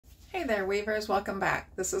Hey there weavers, welcome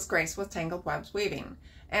back. This is Grace with Tangled Webs Weaving,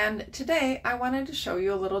 and today I wanted to show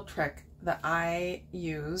you a little trick that I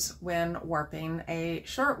use when warping a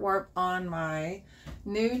short warp on my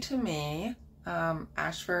new to me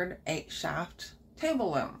Ashford 8-shaft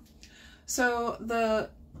table loom. So the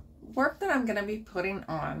warp that I'm going to be putting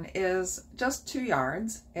on is just 2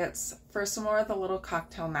 yards. It's for some more of the little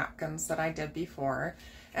cocktail napkins that I did before,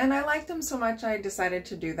 and I liked them so much I decided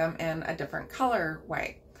to do them in a different color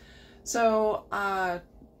way. So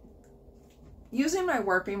using my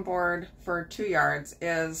warping board for 2 yards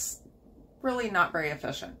is really not very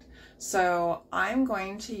efficient. So I'm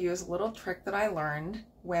going to use a little trick that I learned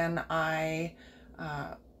when I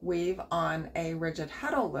weave on a rigid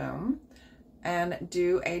heddle loom and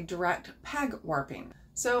do a direct peg warping.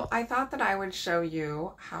 So I thought that I would show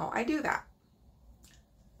you how I do that.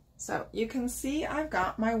 So you can see I've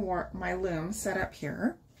got my loom set up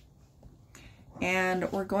here.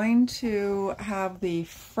 And we're going to have the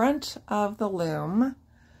front of the loom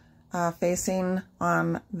facing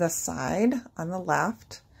on this side, on the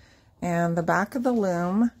left, and the back of the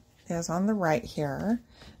loom is on the right here.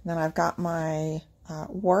 And then I've got my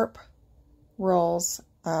warp rolls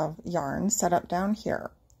of yarn set up down here.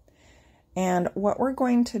 And what we're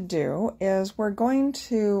going to do is we're going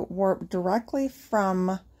to warp directly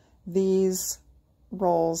from these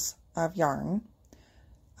rolls of yarn.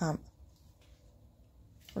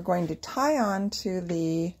 We're going to tie on to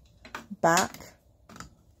the back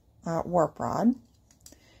warp rod,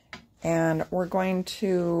 and we're going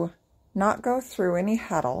to not go through any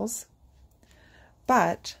heddles,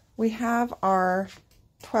 but we have our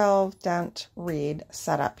 12 dent reed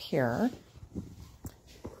set up here.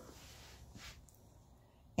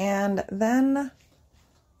 And then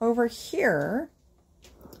over here,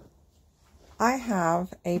 I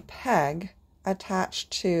have a peg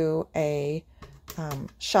attached to a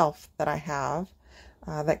shelf that I have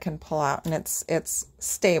that can pull out, and it's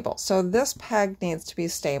stable. So this peg needs to be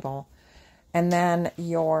stable, and then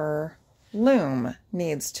your loom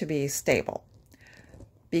needs to be stable,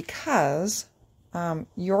 because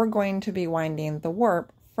you're going to be winding the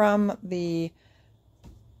warp from the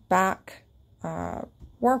back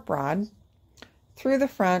warp rod through the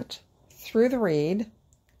front, through the reed,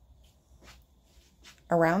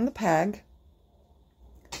 around the peg,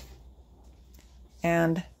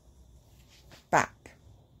 and back.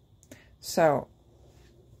 So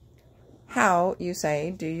how, you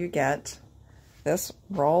say, do you get this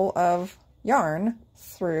roll of yarn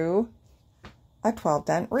through a 12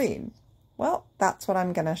 dent reed? Well, that's what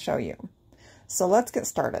I'm going to show you. So let's get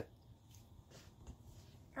started.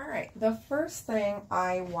 All right, the first thing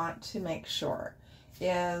I want to make sure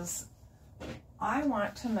is I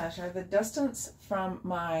want to measure the distance from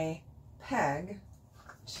my peg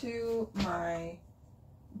to my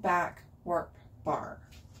back warp bar,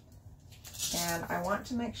 and I want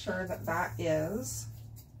to make sure that that is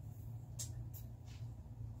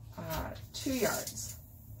 2 yards.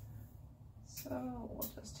 So we'll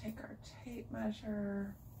just take our tape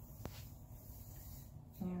measure,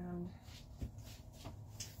 and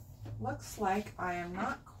looks like I am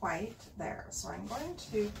not quite there, so I'm going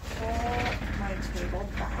to pull my table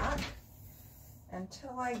back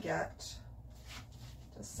until I get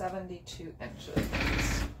to 72 inches.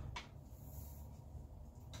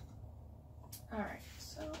 All right,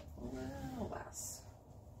 so a little less.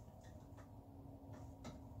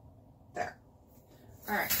 There.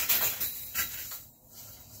 All right.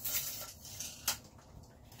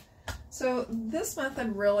 So this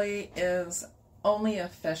method really is only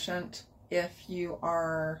efficient if you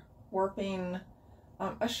are warping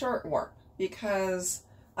a short warp, because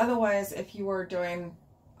otherwise, if you were doing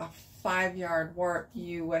a 5-yard warp,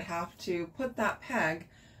 you would have to put that peg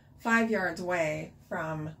 5 yards away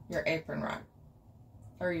from your apron rod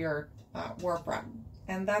or your warp rod,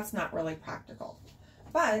 and that's not really practical.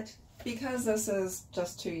 But because this is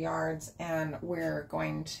just 2 yards and we're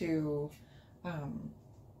going to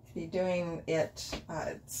be doing it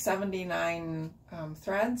 79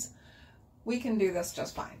 threads, we can do this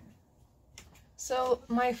just fine. So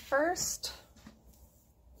my first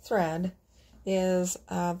thread is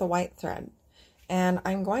the white thread, and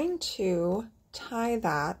I'm going to tie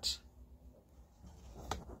that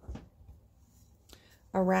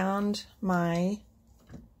around my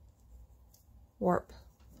warp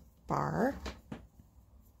bar,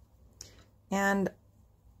 and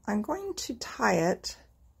I'm going to tie it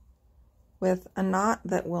with a knot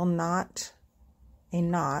that will not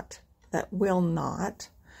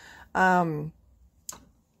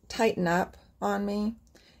tighten up on me,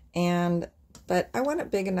 but I want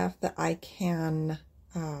it big enough that I can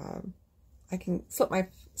slip my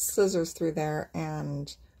scissors through there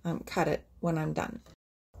and cut it when I'm done.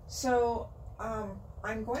 So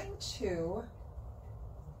I'm going to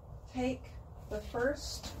take the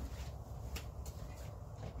first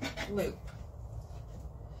loop.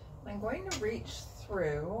 I'm going to reach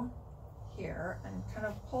through here and kind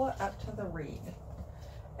of pull it up to the reed.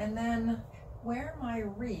 And then where my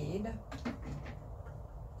reed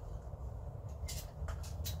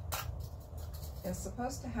is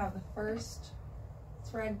supposed to have the first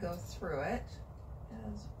thread go through it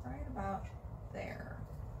is right about there.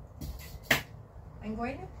 I'm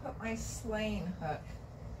going to put my sleighing hook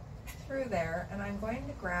through there and I'm going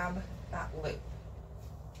to grab that loop.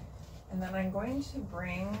 And then I'm going to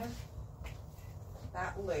bring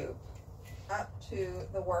that loop up to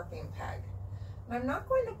the warping peg. And I'm not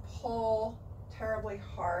going to pull terribly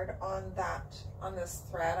hard on this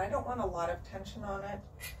thread. I don't want a lot of tension on it,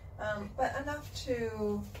 but enough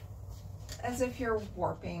to, as if you're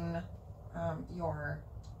warping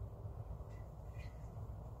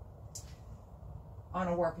on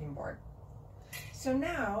a warping board. So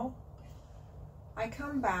now I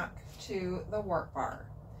come back to the work bar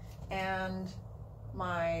and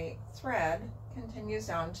my thread continues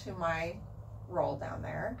down to my roll down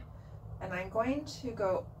there, and I'm going to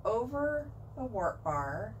go over the work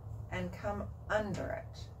bar and come under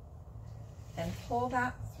it and pull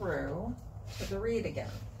that through to the reed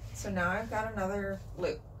again. So now I've got another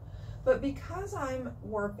loop. But because I'm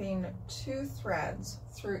warping 2 threads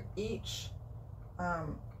through each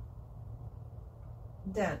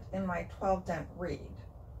dent in my 12 dent reed,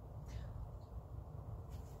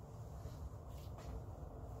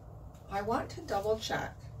 I want to double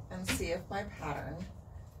check and see if my pattern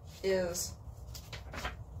is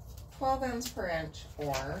 12 ends per inch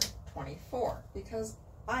or 24, because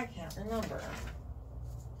I can't remember.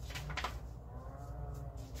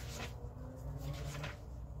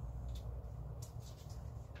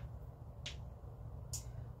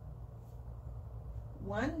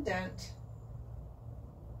 One dent,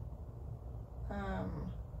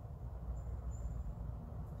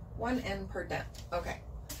 one end per dent. Okay,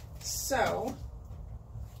 so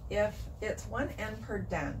if it's 1 end per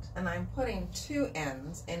dent and I'm putting 2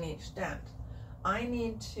 ends in each dent, I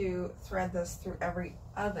need to thread this through every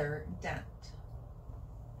other dent.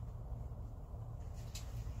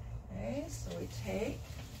 Okay, so we take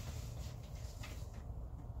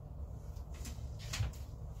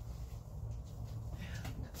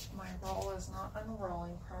my roll is not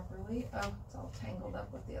unrolling properly. Oh, it's all tangled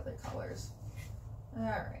up with the other colors. All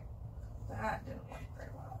right, that didn't work very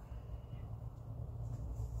well.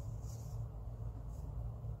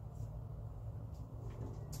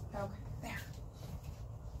 Okay, there.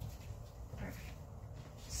 All right.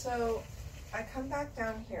 So I come back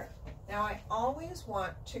down here. Now I always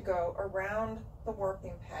want to go around the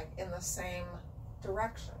warping peg in the same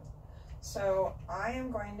direction. So I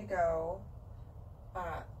am going to go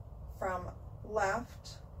from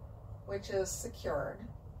left, which is secured,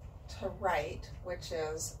 to right, which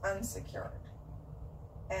is unsecured.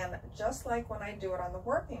 And just like when I do it on the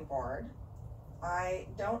warping board, I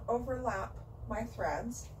don't overlap my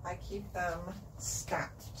threads, I keep them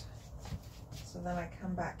stacked. So then I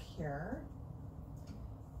come back here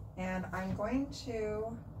and I'm going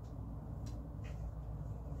to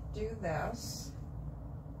do this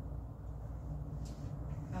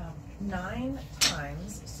 9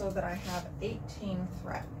 times so that I have 18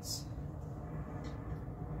 threads.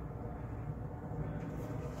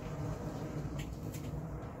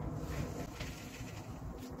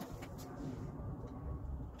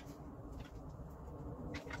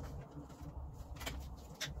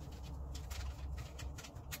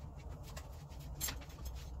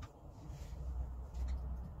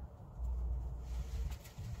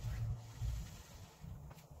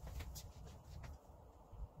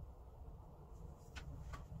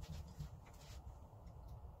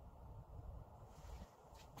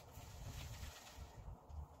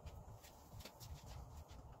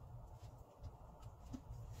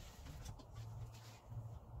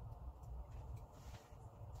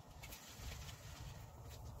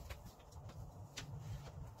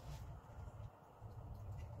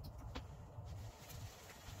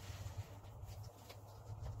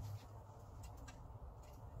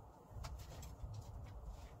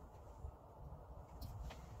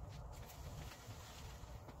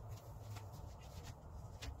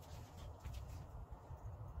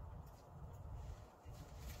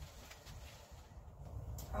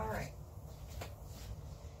 All right,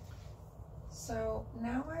 so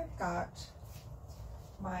now I've got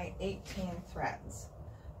my 18 threads.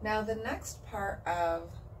 Now the next part of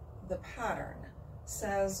the pattern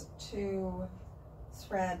says to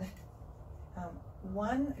thread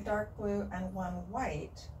one dark blue and one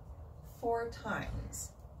white 4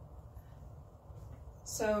 times.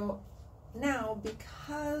 So now,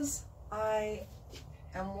 because I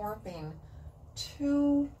am warping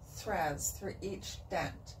 2 threads through each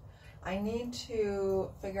dent, I need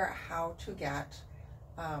to figure out how to get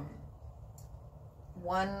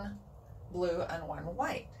 1 blue and 1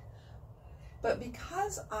 white. But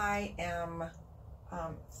because I am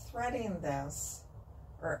threading this,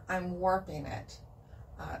 or I'm warping it,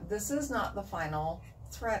 this is not the final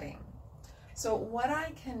threading. So what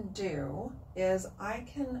I can do is I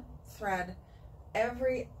can thread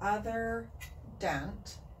every other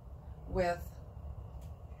dent with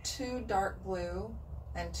 2 dark blue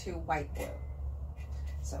and 2 white blue.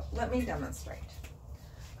 So let me demonstrate.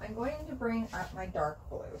 I'm going to bring up my dark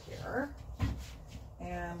blue here,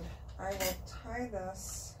 and I will tie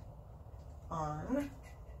this on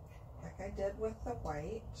like I did with the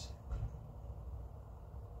white,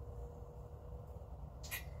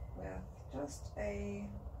 with just a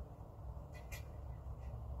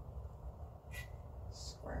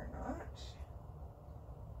square knot.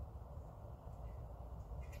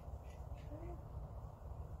 Okay.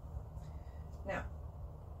 Now,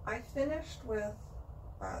 I finished with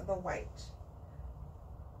the white.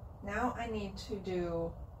 Now I need to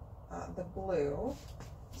do the blue.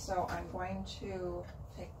 So I'm going to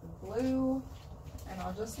take the blue, and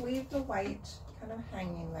I'll just leave the white kind of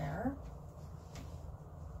hanging there.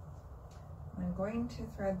 I'm going to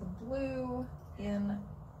thread the blue in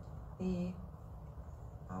the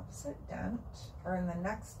opposite dent, or in the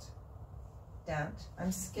next dent.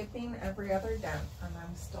 I'm skipping every other dent, and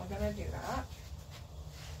I'm still going to do that.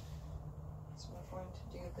 So we're going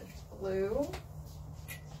to do the blue.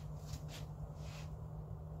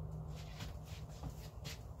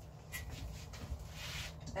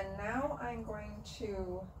 And now I'm going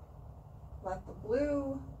to let the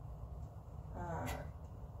blue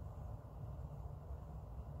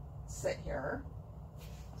sit here.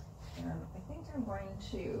 And I think I'm going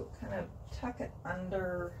to kind of tuck it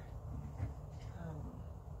under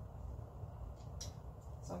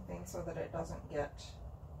something so that it doesn't get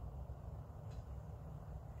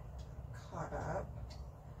caught up.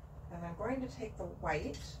 And I'm going to take the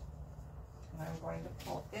white and I'm going to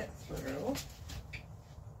pull it through.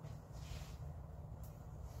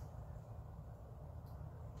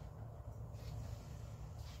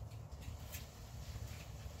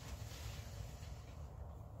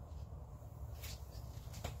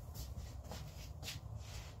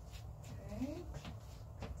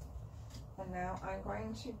 Now I'm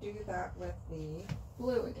going to do that with the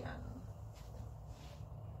blue again.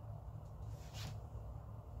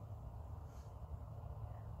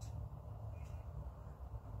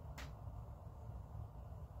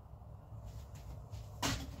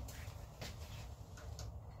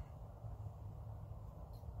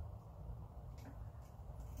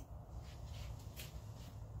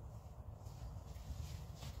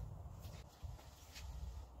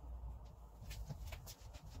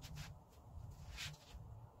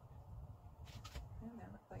 And then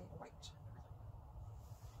the white.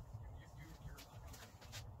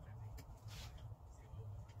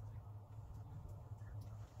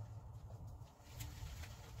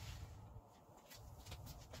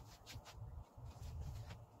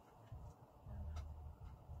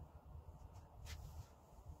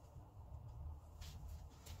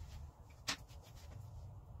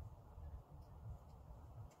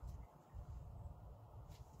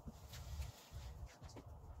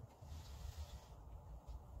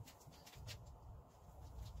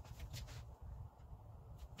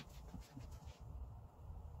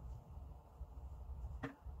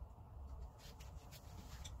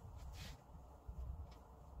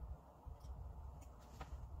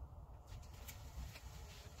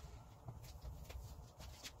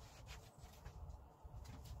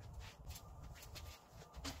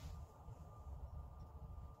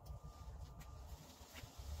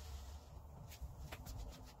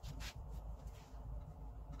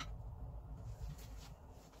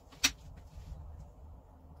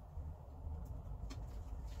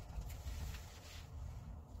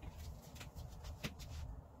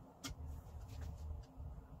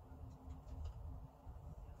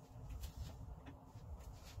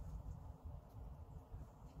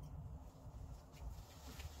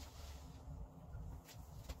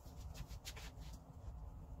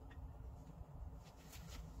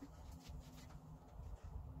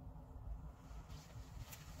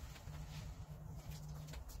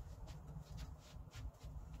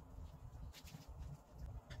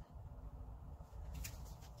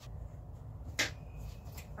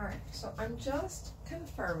 All right, so I'm just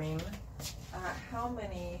confirming how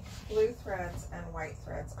many blue threads and white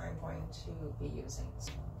threads I'm going to be using.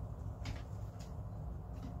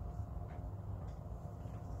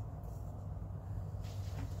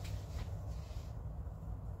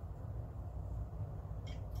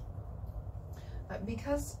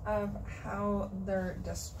 Because of how they're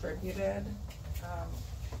distributed,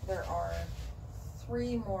 there are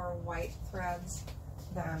 3 more white threads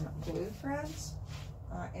than blue threads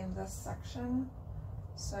in this section.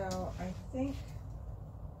 So I think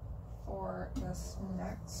for this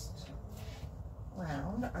next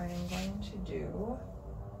round, I am going to do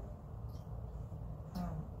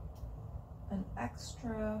an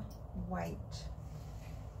extra white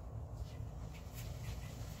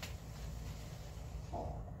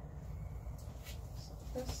ball. So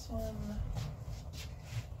this one,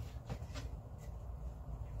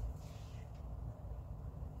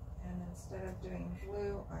 and instead of doing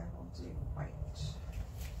blue, I will do white.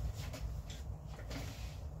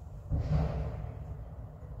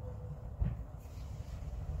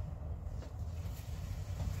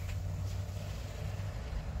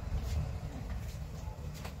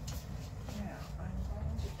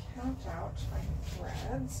 Count out my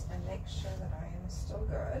threads and make sure that I am still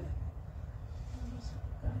good.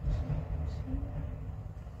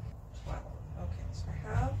 12. Okay, so I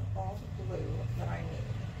have all the blue that I need.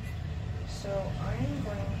 So I'm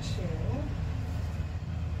going to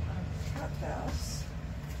cut this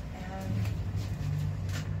and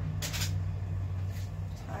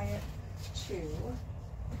tie it to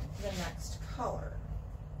the next color.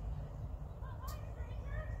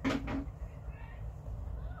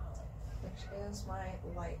 Is my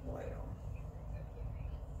light blue.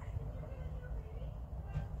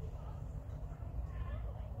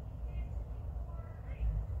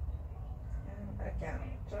 And again,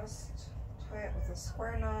 just tie it with a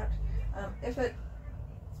square knot. If it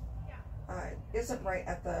isn't right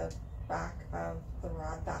at the back of the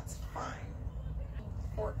rod, that's fine.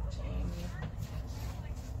 14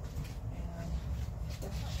 and 15.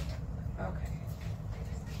 Okay.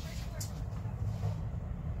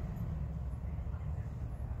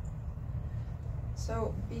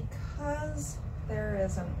 So because there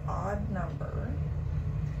is an odd number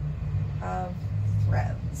of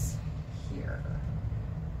threads here,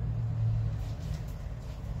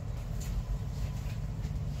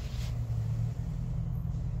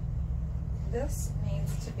 this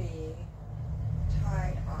needs to be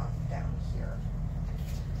tied off down here.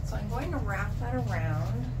 So I'm going to wrap that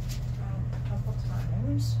around a couple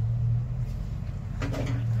times.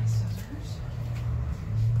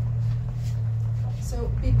 So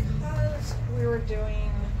because we were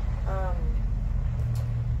doing,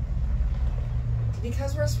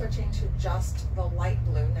 because we're switching to just the light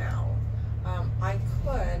blue now, I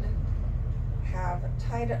could have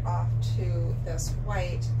tied it off to this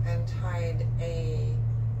white and tied a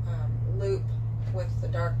loop with the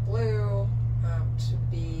dark blue to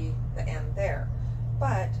be the end there.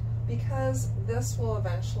 But because this will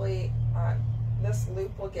eventually, this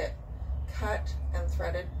loop will get cut and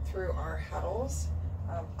threaded through our heddles,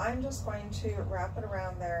 I'm just going to wrap it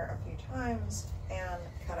around there a few times and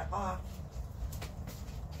cut it off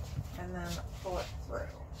and then pull it through.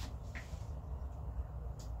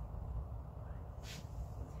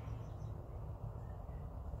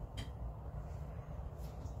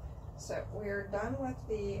 So we're done with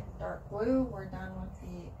the dark blue, we're done with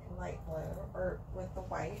the light blue, or with the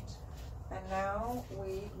white, and now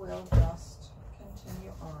we will just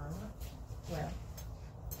continue on with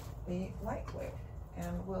the light blue.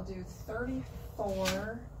 And we'll do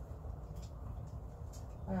 34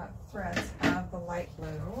 threads of the light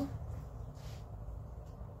blue.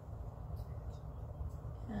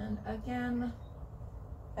 And again,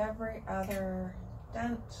 every other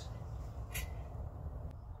dent.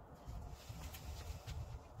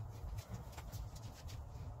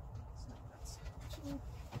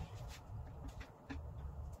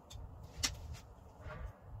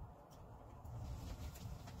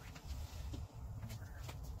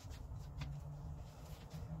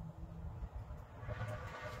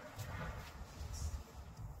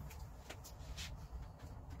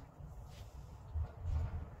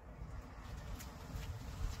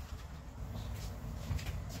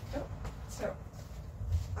 So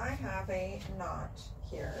I have a knot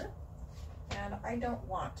here, and I don't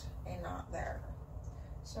want a knot there.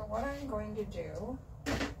 So what I'm going to do,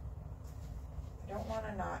 I don't want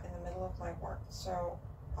a knot in the middle of my work, so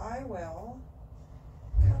I will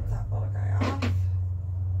cut that little guy off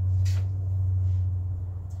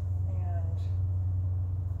and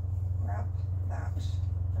wrap that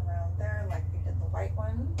around there like we did the white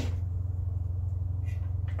one.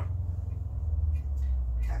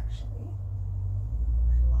 actually.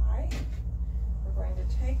 I lie. We're going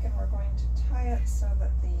to take and we're going to tie it so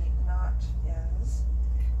that the knot is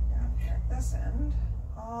down here at this end,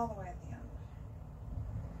 all the way at the end.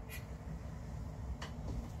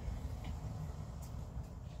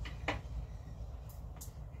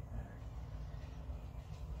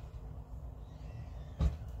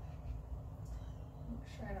 Make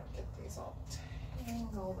sure I don't get these all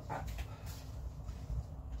tangled up.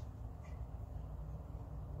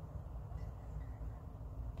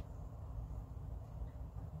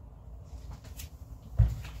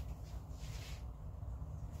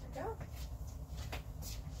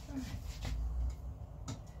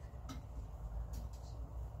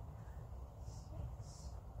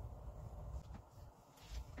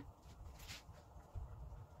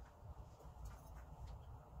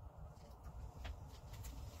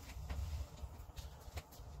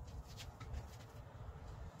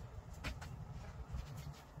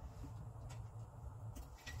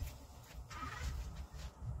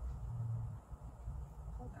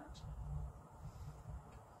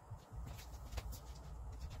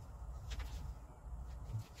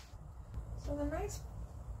 So the nice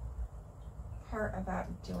part about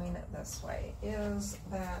doing it this way is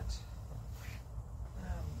that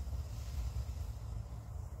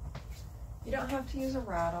you don't have to use a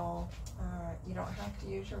rattle, you don't have to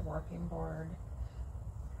use your warping board.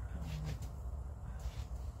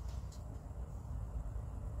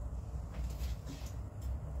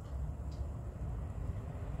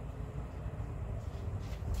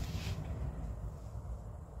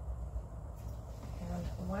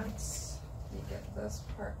 And once you get this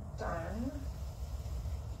part done,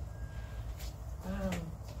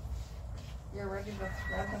 you're ready to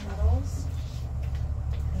thread the nettles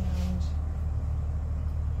and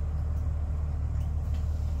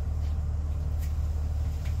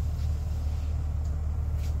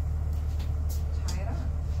tie it up.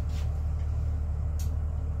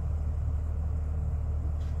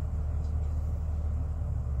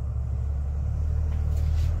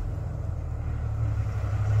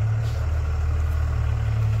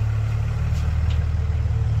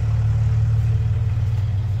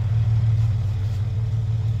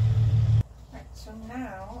 So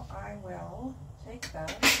now I will take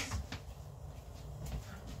this,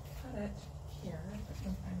 cut it here, if I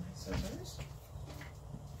can find my scissors.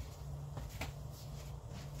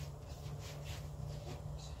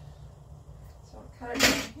 So cut it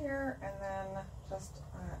down here and then just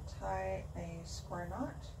tie a square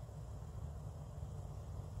knot.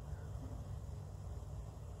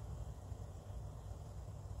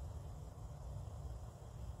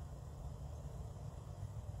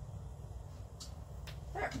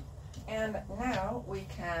 There. And now we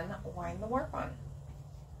can wind the warp on.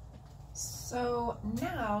 So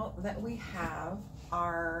now that we have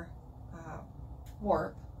our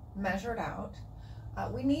warp measured out,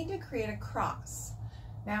 we need to create a cross.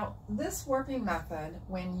 Now this warping method,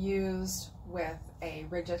 when used with a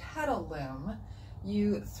rigid heddle loom,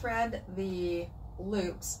 you thread the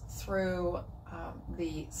loops through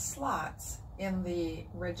the slots in the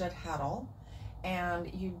rigid heddle,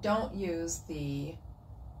 and you don't use the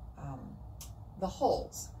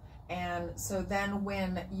holes. And so then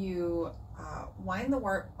when you wind the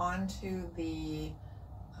warp onto the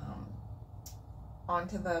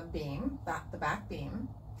beam, the back beam,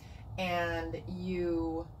 and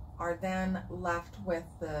you are then left with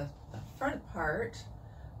the front part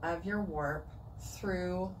of your warp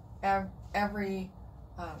through every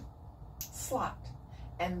slot.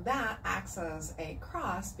 And that acts as a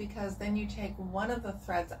cross, because then you take one of the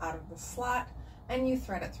threads out of the slot and you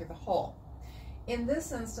thread it through the hole. In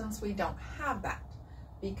this instance, we don't have that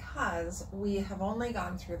because we have only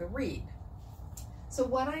gone through the reed. So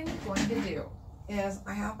what I'm going to do is,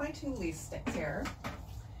 I have my 2 leaf sticks here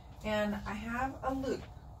and I have a loop.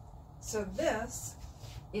 So this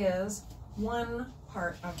is one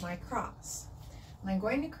part of my cross. And I'm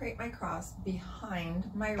going to create my cross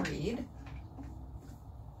behind my reed.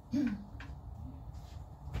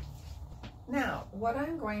 Now, what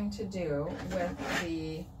I'm going to do with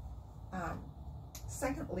the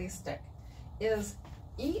second leaf stick is,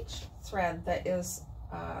 each thread that is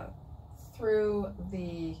through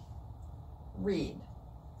the reed,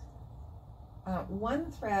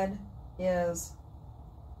 one thread is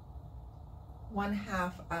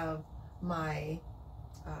 1/2 of my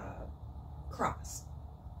cross.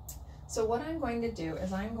 So what I'm going to do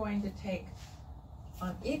is, I'm going to take,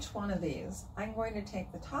 on each one of these, I'm going to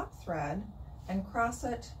take the top thread and cross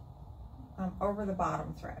it over the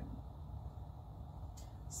bottom thread.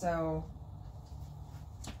 So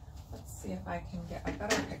let's see if I can get a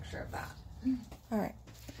better picture of that. All right,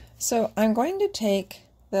 So I'm going to take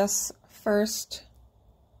this first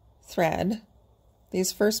thread,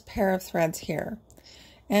 these first pair of threads here,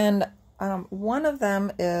 and one of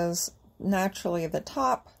them is naturally the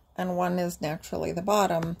top and one is naturally the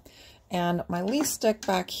bottom, and my least stick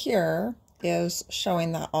back here is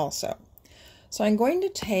showing that also. So I'm going to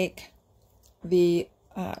take the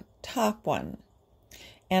top one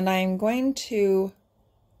and I'm going to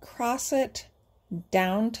cross it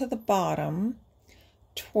down to the bottom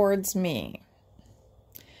towards me,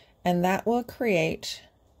 and that will create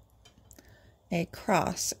a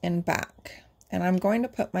cross in back, and I'm going to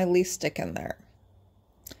put my least stick in there.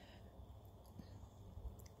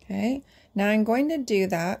 Okay, now I'm going to do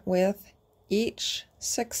that with each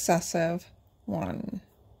successive one.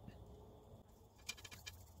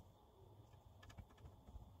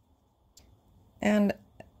 And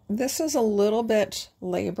this is a little bit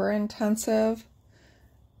labor intensive,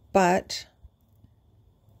 but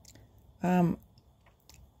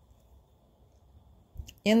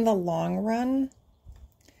in the long run,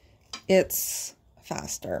 it's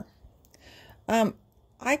faster.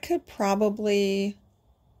 I could probably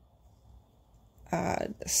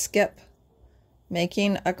skip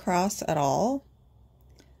making a cross at all.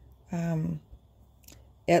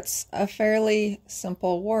 It's a fairly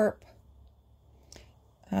simple warp,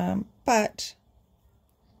 but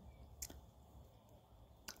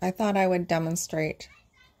I thought I would demonstrate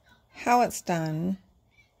how it's done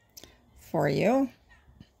for you.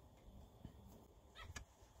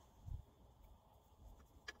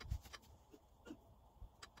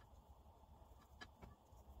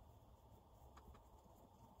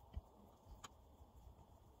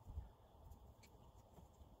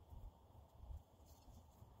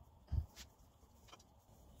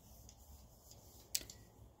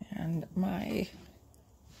 And my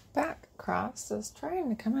back cross is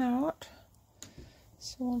trying to come out,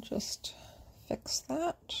 so we'll just fix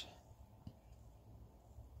that.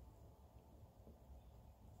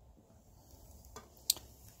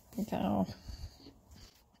 There we go.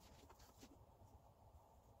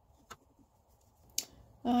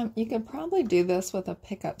 You could probably do this with a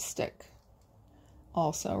pickup stick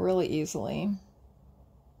also really easily.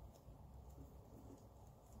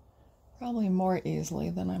 Probably more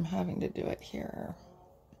easily than I'm having to do it here.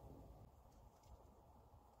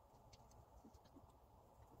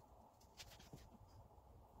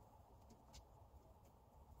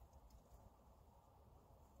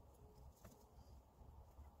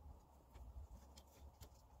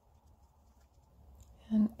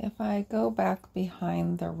 And if I go back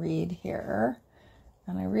behind the reed here,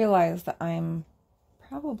 and I realize that I'm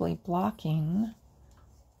probably blocking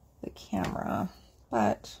the camera,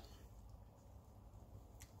 but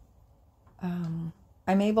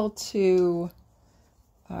I'm able to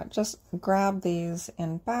just grab these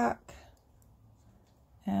in back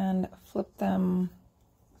and flip them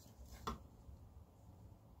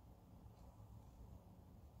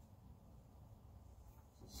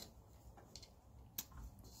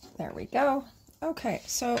there we go. Okay,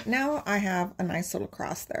 so now I have a nice little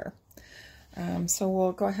cross there. So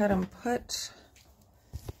we'll go ahead and put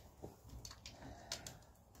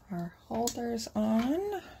our holders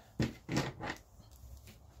on.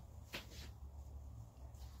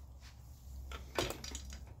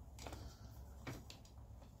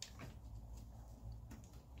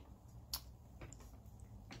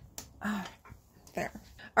 There.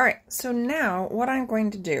 All right, so now what I'm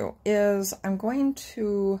going to do is I'm going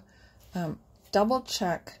to double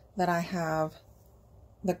check that I have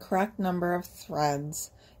the correct number of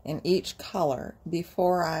threads in each color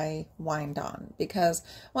before I wind on, because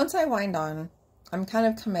once I wind on, I'm kind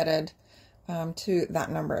of committed to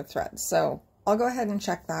that number of threads. So I'll go ahead and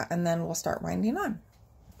check that and then we'll start winding on.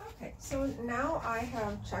 Okay, so now I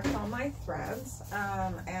have checked all my threads,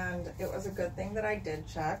 and it was a good thing that I did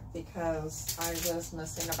check because I was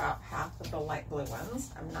missing about half of the light blue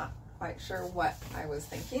ones. I'm not quite sure what I was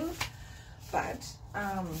thinking, but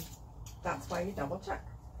that's why you double check.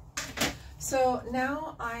 So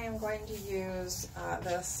now I am going to use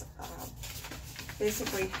this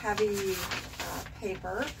basically heavy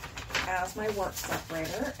paper as my work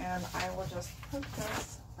separator, and I will just put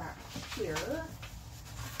this back here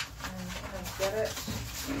and get it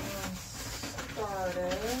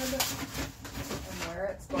started and where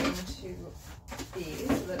it's going to be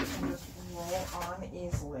so that it can just roll on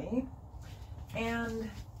easily. And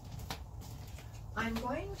I'm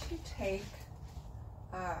going to take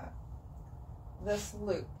this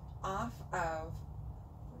loop off of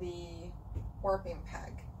the warping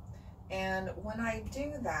peg, and when I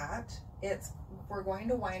do that, we're going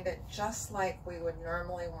to wind it just like we would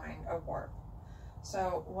normally wind a warp.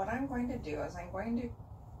 So what I'm going to do is I'm going to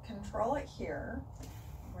control it here.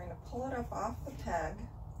 I'm going to pull it up off the peg,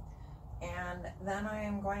 and then I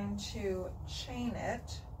am going to chain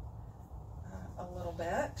it a little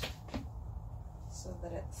bit so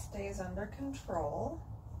that it stays under control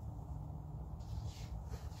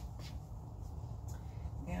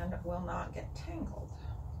and will not get tangled.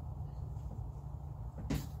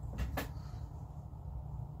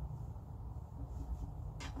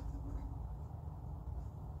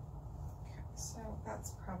 So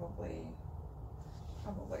that's probably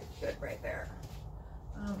good right there.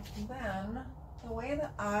 Then the way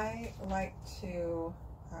that I like to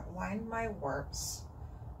wind my warps,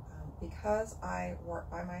 because I work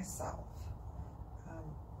by myself,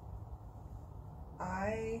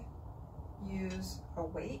 I use a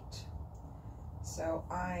weight. So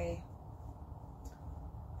I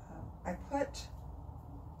put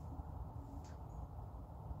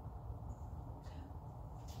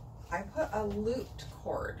a looped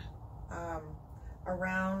cord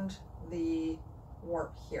around the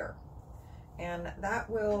warp here, and that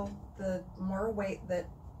will, the more weight that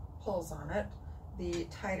pulls on it, the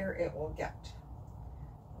tighter it will get.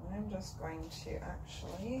 And I'm just going to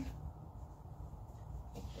actually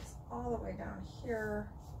take this all the way down here,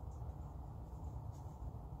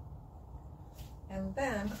 and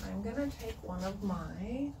then I'm going to take one of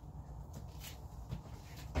my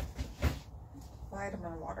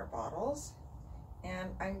vitamin water bottles, and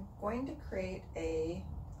I'm going to create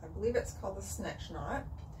I believe it's called a snitch knot.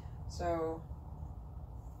 So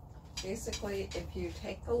basically, if you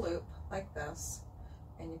take the loop like this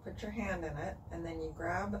and you put your hand in it, and then you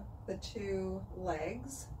grab the two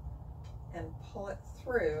legs and pull it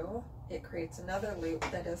through, it creates another loop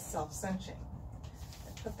that is self-cinching.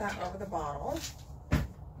 I put that over the bottle,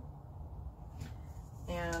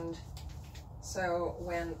 and so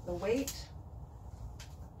when the weight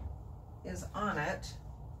is on it,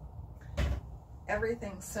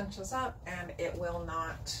 everything cinches up and it will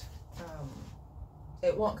not,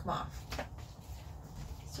 it won't come off.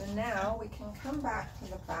 So now we can come back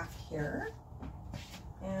to the back here,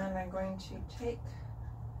 and I'm going to take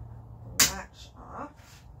the latch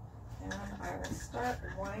off, and I will start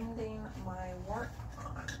winding my warp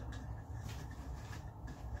on.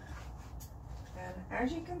 And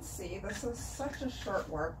as you can see, this is such a short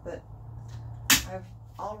warp that I've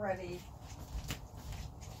already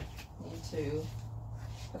need to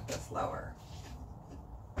put this lower.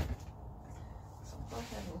 So go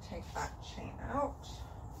ahead and take that chain out. Just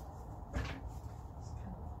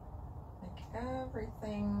kind of make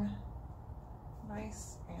everything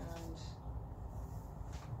nice and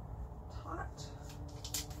taut.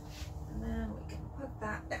 And then we can put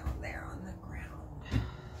that down there on the ground.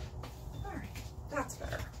 All right, that's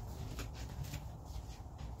better.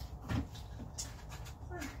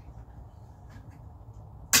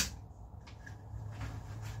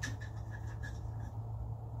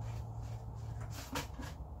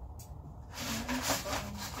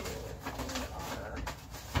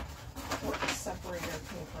 Separator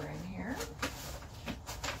paper in here.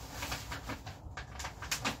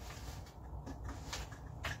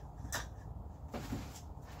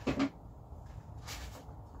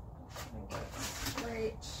 Get it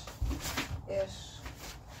straight-ish.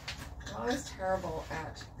 I'm always terrible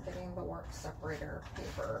at getting the work separator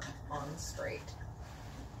paper on straight.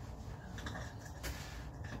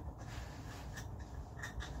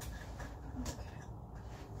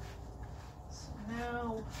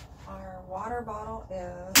 Now our water bottle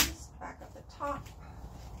is back at the top,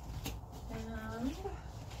 and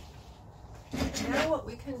now what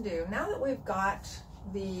we can do, now that we've got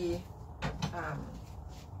the,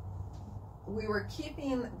 we were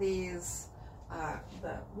keeping these,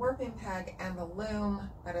 the warping peg and the loom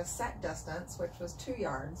at a set distance, which was 2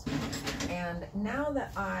 yards, and now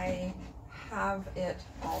that I have it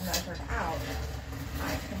all measured out,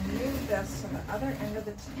 I can move this to the other end of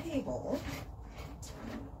the table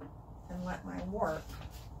and let my warp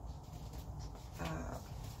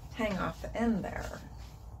hang off the end there.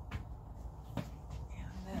 And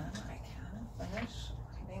then I can finish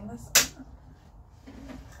winding this up.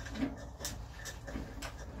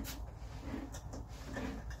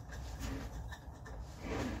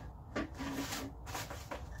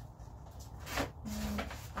 And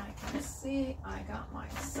I can see I got my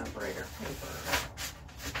separator paper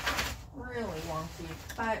really wonky,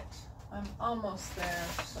 but I'm almost there,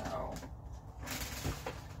 so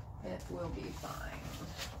it will be fine.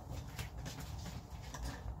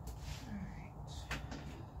 All right,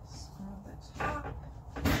 smooth the top.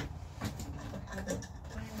 Go ahead and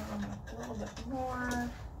iron on a little bit more.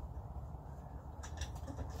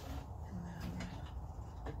 And then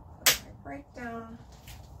right down,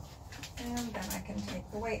 and then I can take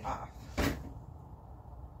the weight off.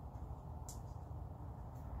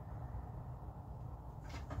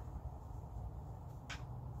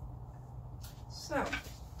 So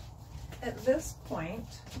at this point,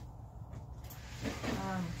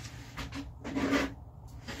 move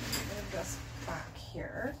this back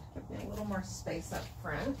here, give me a little more space up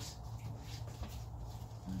front.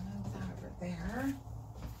 Move that over there.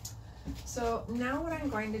 So now what I'm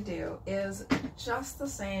going to do is just the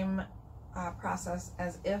same process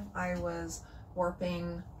as if I was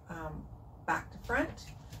warping back to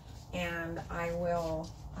front, and I will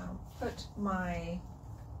put my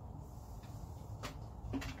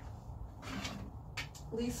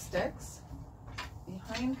leaf sticks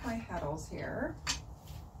behind my heddles here,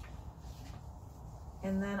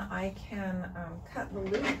 and then I can cut the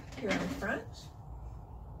loop here in front.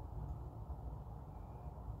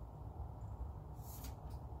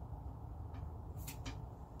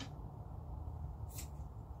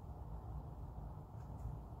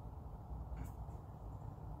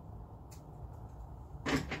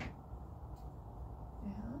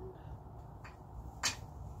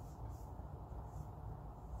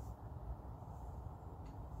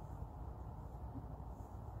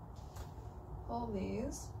 Pull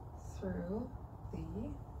these through the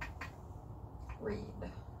reed.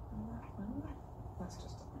 And that one, that's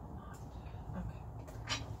just a knot.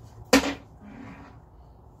 Okay.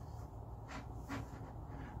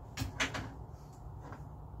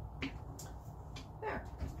 There.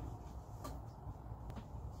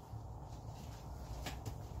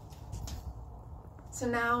 So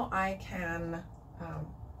now I can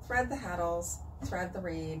thread the heddles, thread the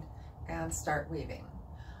reed, and start weaving.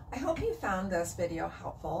 I hope you found this video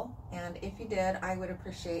helpful, and if you did, I would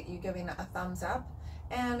appreciate you giving a thumbs up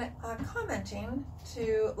and commenting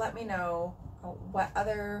to let me know what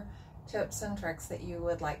other tips and tricks that you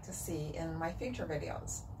would like to see in my future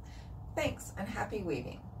videos. Thanks, and happy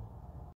weaving!